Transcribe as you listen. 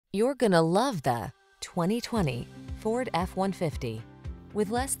You're gonna love the 2020 Ford F-150. With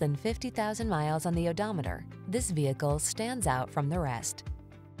less than 50,000 miles on the odometer, this vehicle stands out from the rest.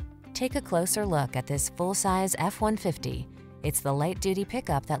 Take a closer look at this full-size F-150. It's the light-duty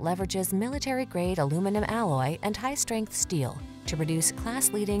pickup that leverages military-grade aluminum alloy and high-strength steel to produce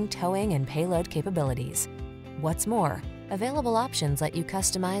class-leading towing and payload capabilities. What's more, available options let you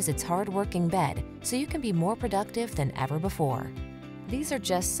customize its hard-working bed so you can be more productive than ever before. These are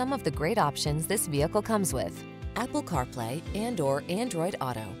just some of the great options this vehicle comes with: Apple CarPlay and/or Android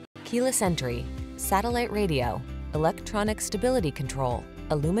Auto, keyless entry, satellite radio, electronic stability control,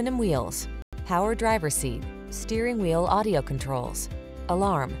 aluminum wheels, power driver's seat, steering wheel audio controls,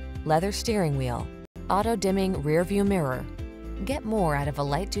 alarm, leather steering wheel, auto-dimming rear-view mirror. Get more out of a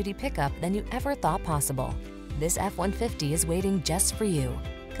light-duty pickup than you ever thought possible. This F-150 is waiting just for you.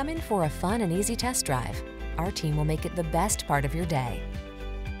 Come in for a fun and easy test drive. Our team will make it the best part of your day.